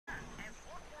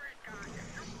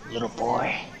Little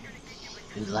boy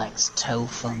who likes toe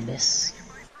fungus.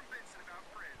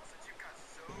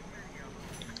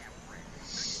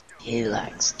 He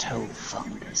likes toe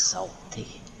fungus,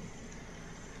 salty.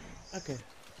 Okay.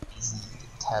 He's into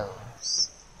toes.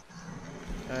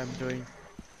 I'm doing.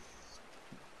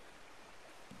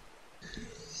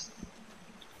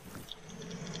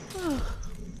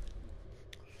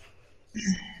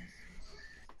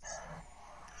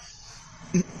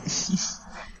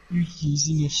 You're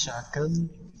using a shotgun?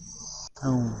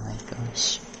 Oh my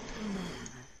gosh.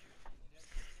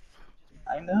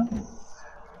 I know.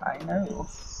 I know.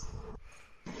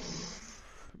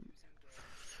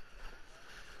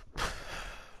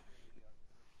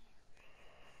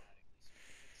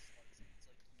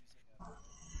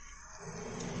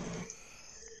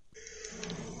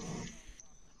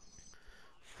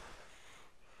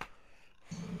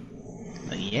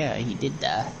 But yeah, he did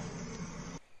die.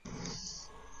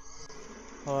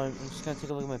 Hold on, I'm just gonna take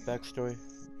a look at my backstory.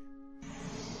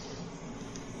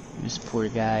 This poor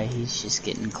guy, he's just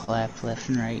getting clapped left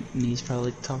and right, and he's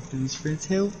probably talking to his friends,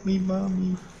 "Help me,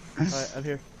 mommy." Alright, I'm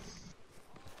here.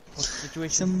 What's the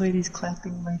situation? Somebody's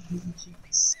clapping my baby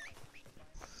cheeks.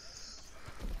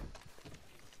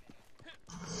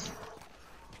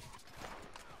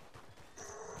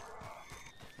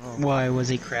 Oh. Why, was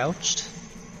he crouched?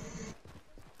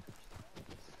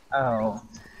 Oh.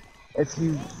 If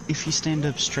you stand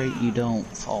up straight, you don't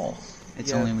fall.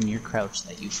 It's only when you're crouched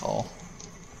that you fall.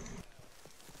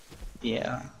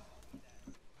 Yeah.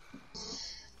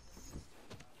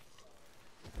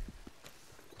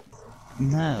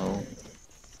 No.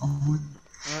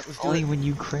 Only when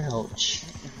you crouch.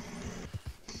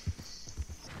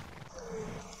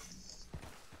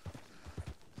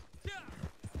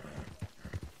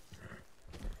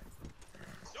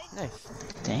 Nice.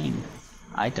 Dang.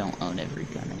 I don't own every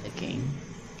gun in the game.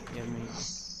 Yeah, me.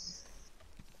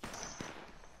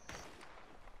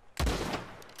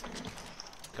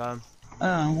 Got him.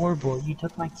 Oh, Warboy, you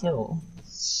took my kill.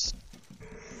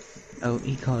 Oh,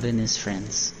 he called in his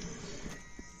friends.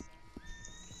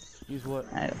 Use what?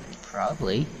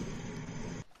 Probably.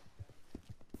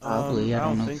 Probably, I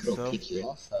don't know if think it'll so. kick you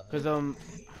off of it. Cause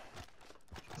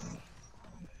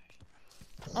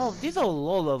oh, these are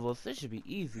low levels. This should be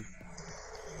easy.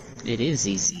 It is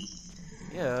easy.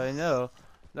 Yeah, I know.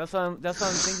 That's what I'm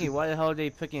thinking. Why the hell are they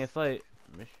picking a fight?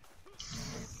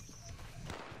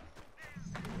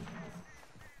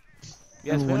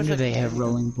 No wonder they have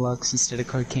rolling blocks instead of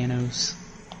Carcanos.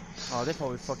 Oh, they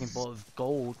probably fucking bought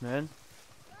gold, man.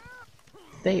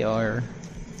 They are,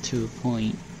 to a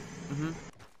point.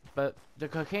 But the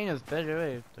Carcano's better,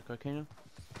 eh? The Carcano.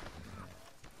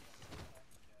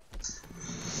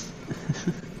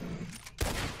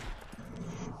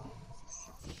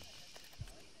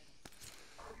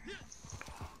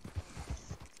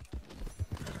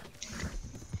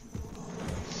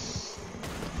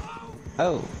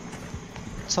 Oh.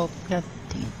 Salt, god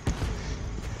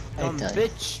damn.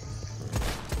 Bitch!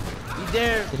 You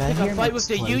dare Did I pick hear a fight with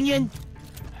the Union?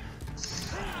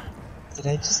 Did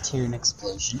I just hear an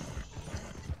explosion?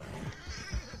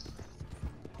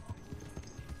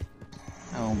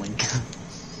 Oh my god.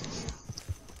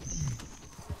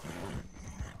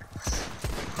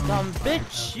 Dumb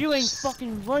bitch! You ain't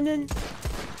fucking running!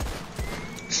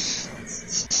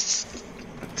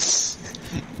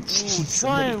 Ooh,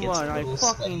 try and run! I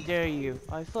fucking dare you!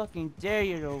 I fucking dare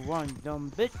you to run,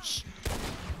 dumb bitch!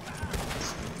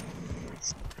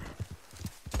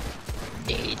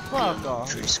 Fuck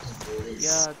off!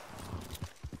 Yeah.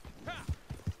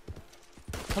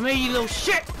 Come here, you little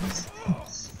shit!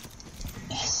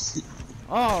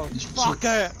 Oh,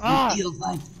 fucker! Ah!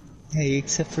 Hey,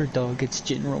 except for dog, it's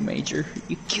General Major.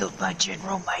 You killed my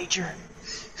General Major.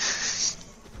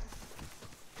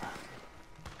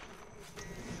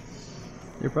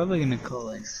 They're probably gonna call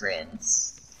in friends.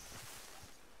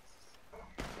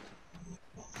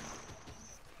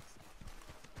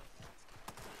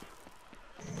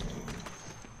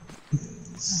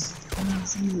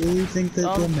 Do you really think that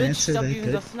they'll match her stop that using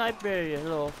good? the sniper, you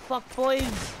little fuck boys!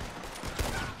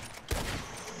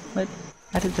 What?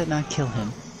 How did that not kill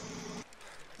him?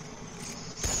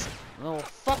 Little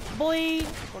fuck boy!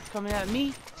 What's coming at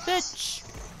me, bitch?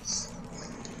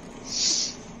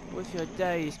 With your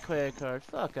daddy's credit card,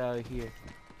 fuck out of here.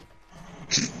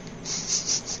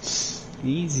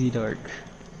 Easy, Dark.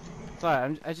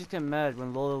 Sorry, I just get mad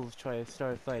when Lolos try to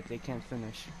start a fight, they can't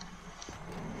finish.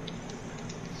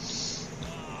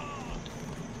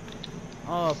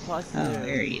 Oh, plus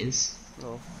there he is.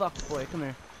 Little fuck boy, come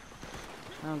here.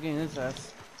 I'm getting his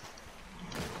ass.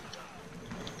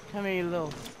 Come here, you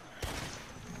little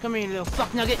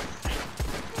fuck nugget.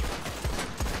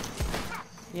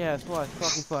 Yeah, that's why I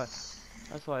fucking fought.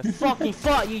 That's why I fucking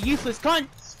fought, you useless cunt!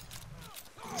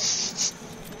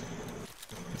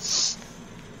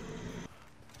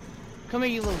 Come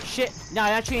here, you little shit. Nah,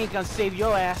 that tree ain't gonna save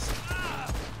your ass.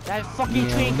 That fucking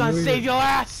tree ain't gonna save your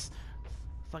ass!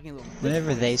 Fucking little bitch.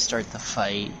 Whenever they start the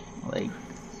fight, like...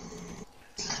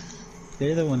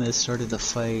 They're the one that started the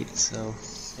fight, so...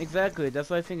 Exactly, that's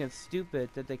why I think it's stupid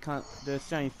that they can't... They're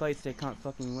starting fights they can't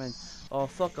fucking win. Oh,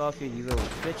 fuck off here, you little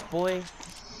bitch boy.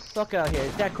 Fuck out here.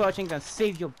 That crouch ain't gonna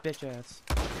save your bitch ass.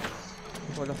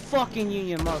 For the fucking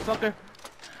Union, motherfucker.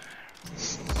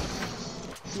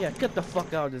 Yeah, get the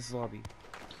fuck out of this lobby.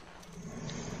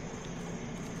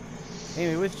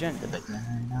 Anyway, where's Jen?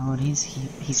 No, he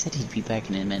said he'd be back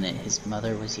in a minute. His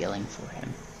mother was yelling for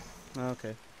him. Oh,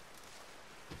 okay.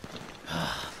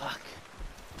 Fuck.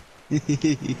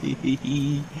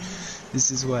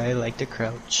 This is why I like to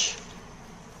crouch.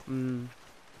 Mm.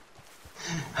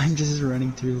 I'm just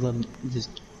running through them,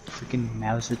 just freaking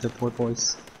mouse with the poor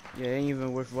boys. Yeah, it ain't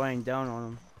even worth lying down on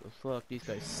them. Fuck, these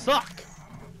guys suck!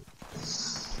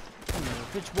 Come here,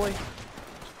 bitch boy.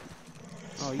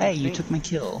 Oh, Hey, you took my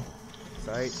kill.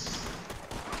 Sorry.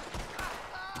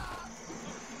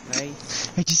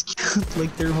 Nice. I just killed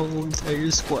like their whole entire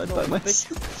squad by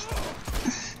myself.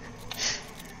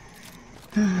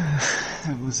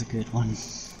 That was a good one.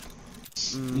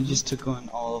 I just took on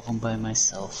all of them by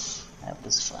myself. That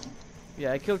was fun.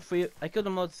 Yeah, I killed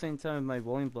them all at the same time with my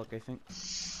rolling block, I think.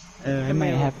 I might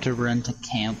have to run to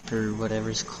camp or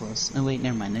whatever's close. No, wait,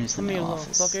 never mind. There's the mail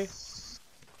office. Fucker.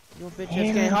 You bitch ass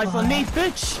can't hide from me,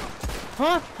 bitch!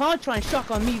 Huh? Huh? Try and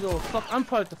shock on me, little fuck. I'm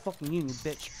part of the fucking union,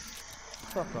 bitch.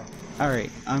 Fuck off.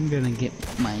 Alright, I'm gonna get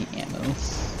my ammo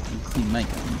and clean my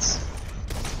guns.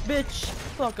 Bitch!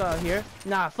 Fuck out here.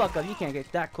 Nah, fuck off. You can't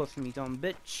get that close to me, dumb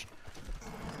bitch.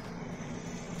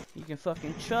 You can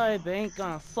fucking try, but ain't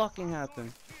gonna fucking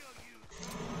happen.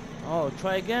 Oh,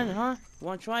 try again, huh?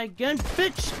 Wanna try again,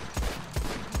 bitch?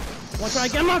 Wanna try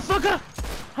again, motherfucker?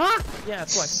 Huh? Yeah,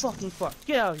 that's why I fucking fuck.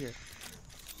 Get out of here.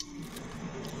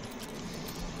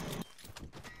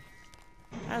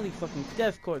 Highly fucking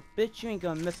death court, bitch. You ain't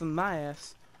gonna mess with my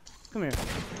ass. Come here,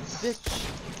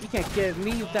 bitch. You can't get at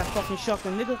me with that fucking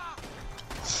shotgun, nigga.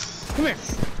 Come here.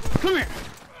 Come here.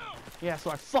 Yeah, that's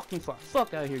why I fucking fuck.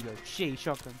 Fuck out of here, you shitty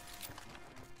shotgun.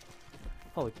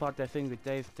 Holy fuck, that thing with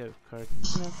Dave's death card.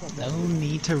 No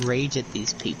need to rage at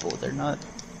these people. They're not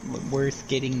worth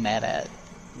getting mad at.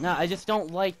 Nah, I just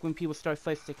don't like when people start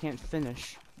fights they can't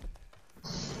finish.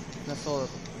 That's all.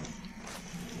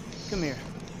 Come here.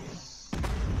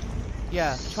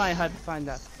 Yeah, try and hide behind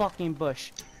that fucking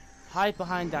bush. Hide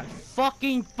behind that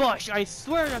fucking bush, I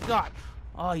swear to God!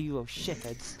 Oh, you little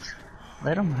shitheads.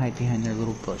 Let them hide behind their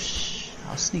little bush.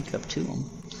 I'll sneak up to them.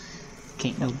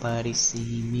 Can't nobody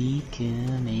see me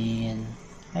coming.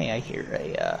 Hey, I hear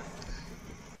a,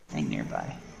 thing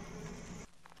nearby.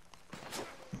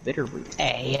 Bitterroot.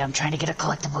 Hey, I'm trying to get a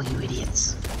collectible, you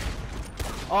idiots.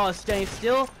 Oh, staying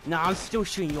still? Nah, I'm still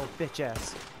shooting your bitch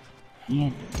ass. Yeah,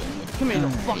 dang it. Come here,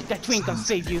 little fuck, that twink gonna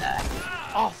save you.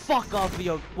 Oh, fuck off with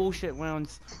your bullshit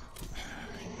rounds.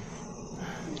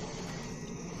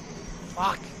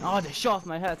 Fuck. Oh, they shot off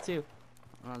my hat too.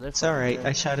 Oh, it's alright,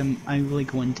 I shot him, I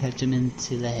like one-tapped him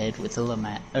into the head with a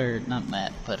mat, or not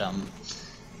mat, but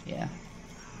yeah.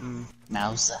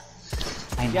 Mauser.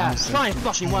 Yeah, try and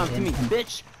fucking run up to me,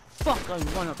 bitch! Fuck,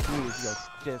 run up to me with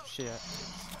your dipshit.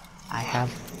 I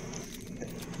have...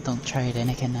 Don't try it,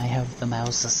 Anakin, I have the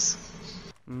Mausers.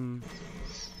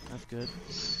 That's good.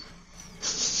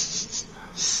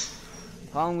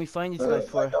 How long we find these guys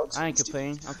for? I ain't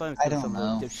complaining. I'm fine with some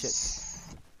little dipshit.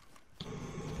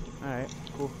 Alright,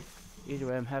 cool. Either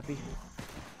way, I'm happy.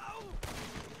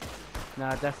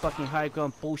 Nah, that fucking high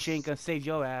ground bullshit ain't gonna save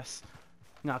your ass.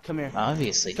 Nah, come here.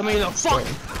 Obviously. Come here, little fuck!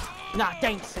 Nah,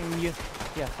 thanks, saving you.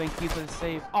 Yeah, thank you for the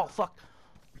save. Oh, fuck.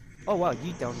 Oh, wow,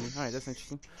 you downed me. Alright, that's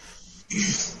interesting.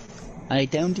 I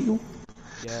downed you?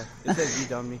 Yeah, it says you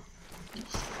downed me.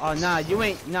 Oh, nah, you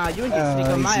ain't gonna sneak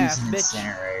on my ass, bitch.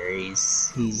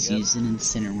 Incineraries. He's using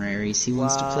incineraries. He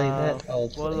wants to play that.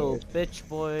 What little bitch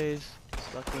boys.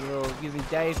 Fucking little using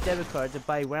Dave's debit card to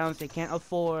buy rounds they can't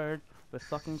afford with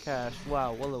fucking cash.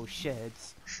 Wow, what little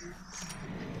shitheads.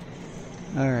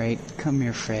 Alright, come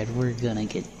here, Fred. We're gonna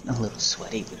get a little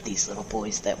sweaty with these little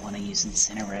boys that want to use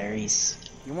incineraries.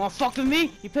 You wanna fuck with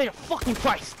me? You pay a fucking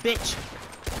price, bitch!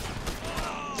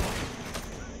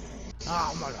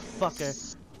 Oh,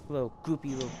 motherfucker. Little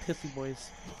goopy little pissy boys.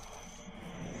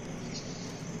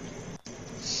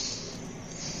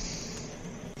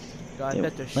 God, I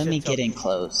bet let me get in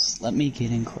close. Let me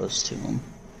get in close to him.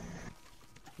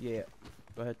 Yeah.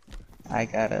 Go ahead. I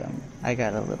got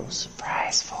a little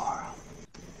surprise for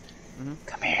him.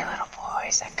 Come here, little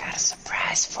boys. I got a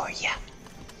surprise for you.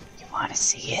 You wanna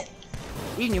see it?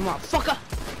 Eating you, motherfucker!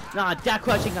 Nah, that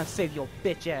crush ain't gonna save your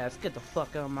bitch ass. Get the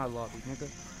fuck out of my lobby, nigga.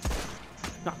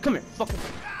 Nah, come here, fucking.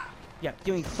 Yeah,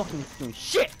 you ain't fucking doing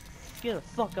shit! Get the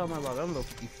fuck out of my lobby. I'm level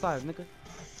 55, nigga.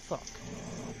 Fuck.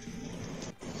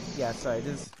 Yeah, sorry,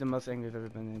 this is the most angry I've ever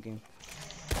been in a game.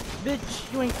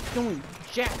 Bitch, you ain't doing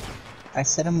jack! I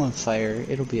set him on fire.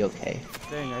 It'll be okay.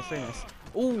 Very nice, very nice.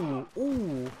 Ooh,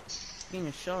 ooh. Getting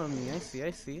a shot on me. I see,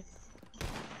 I see.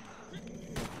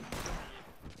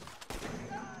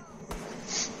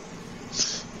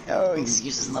 Oh, he's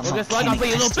using the Well, guess what? I volcanic got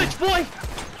you, little pistol. bitch boy!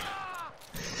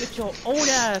 Get your old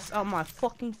ass out my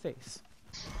fucking face.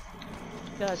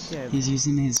 God damn. He's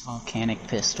using his volcanic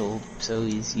pistol, so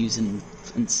he's using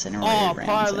incinerator Oh, rounds.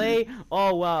 parlay?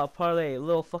 Oh, wow, parlay.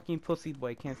 Little fucking pussy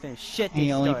boy can't finish shit.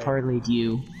 He only parlayed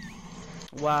you.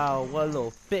 Wow, what a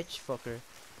little bitch fucker.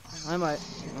 I might.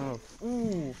 Oh,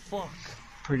 ooh, fuck.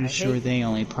 Pretty sure they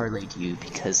only parlayed you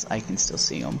because I can still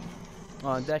see them.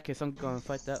 Oh, in that case, I'm gonna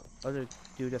fight that other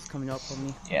dude that's coming up on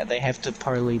me. Yeah, they have to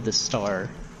parlay the star.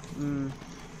 You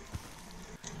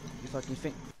fucking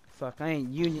think. Fuck, I ain't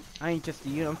unit. I ain't just a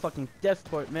unit. I'm fucking death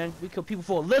court, man. We kill people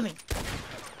for a living.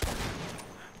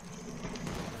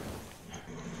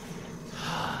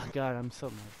 God, I'm so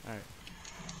mad. Alright.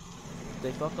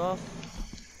 They fuck off?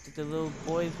 Did the little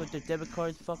boys with their debit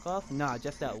cards fuck off? Nah,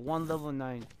 just that one level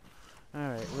 9.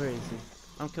 Alright, where is he?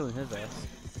 I'm killing his ass.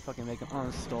 Fucking make him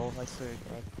uninstall, I swear to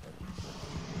God.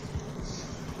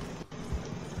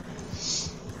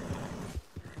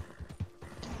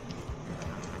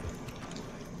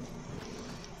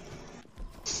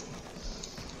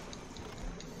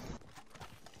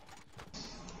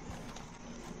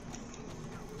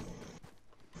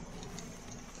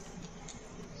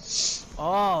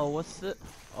 Oh, what's it?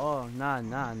 Oh, nah,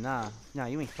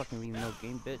 you ain't fucking reading no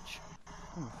game, bitch.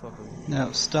 I'm fucking.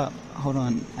 No, stop. Hold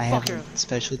on. I have a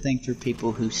special thing for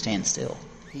people who stand still.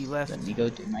 He left. Let me go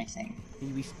do my thing. He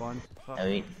respawned. Fuck. Oh,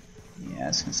 wait. Yeah, I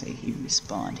was gonna say he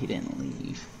respawned. He didn't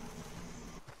leave.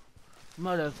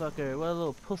 Motherfucker, what a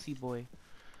little pussy boy.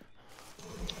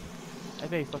 I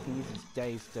bet he fucking uses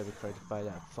Dave's debit card to buy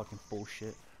that fucking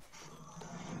bullshit.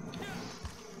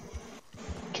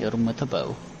 Killed him with a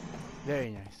bow.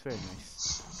 Very nice, very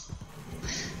nice.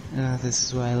 This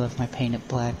is why I love my painted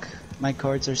black. My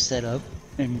cards are set up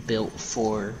and built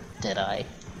for Deadeye.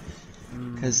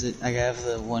 Because I have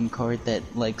the one card that,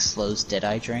 like, slows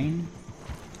Deadeye drain.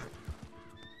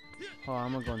 Oh,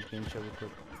 I'm gonna go into game show real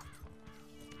quick.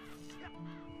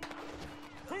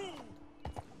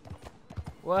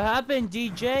 What happened,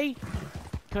 DJ?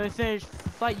 Couldn't finish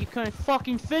fight, you couldn't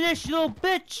fucking finish, you little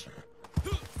bitch!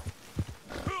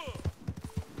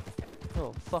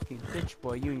 Oh, fucking bitch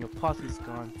boy, you and your posse's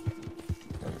gone.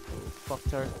 Fucked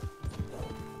her.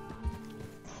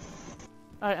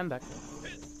 Alright, I'm back.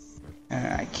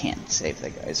 I can't save the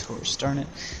guy's horse, darn it.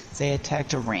 They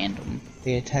attacked a random.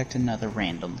 They attacked another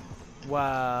random.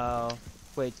 Wow.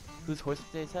 Wait, whose horse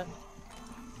did they attack?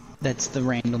 That's the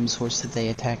random's horse that they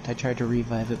attacked. I tried to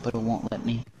revive it, but it won't let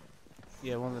me.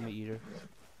 Yeah, it won't let me eat her.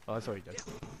 Oh, it's already dead.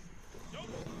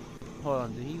 Hold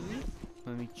on, did he leave?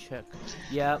 Let me check.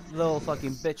 Yeah, little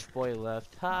fucking bitch boy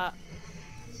left. Ha!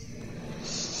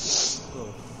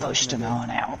 Pushed him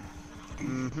on out.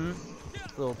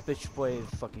 Little bitch boy is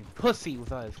fucking pussy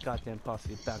without his goddamn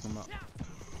posse to back him up.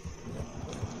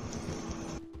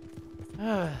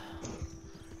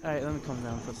 Alright, let me calm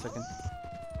down for a second.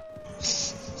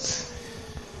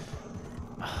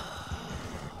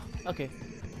 Okay.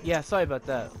 Yeah, sorry about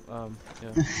that.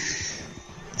 Yeah.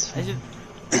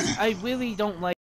 I really don't like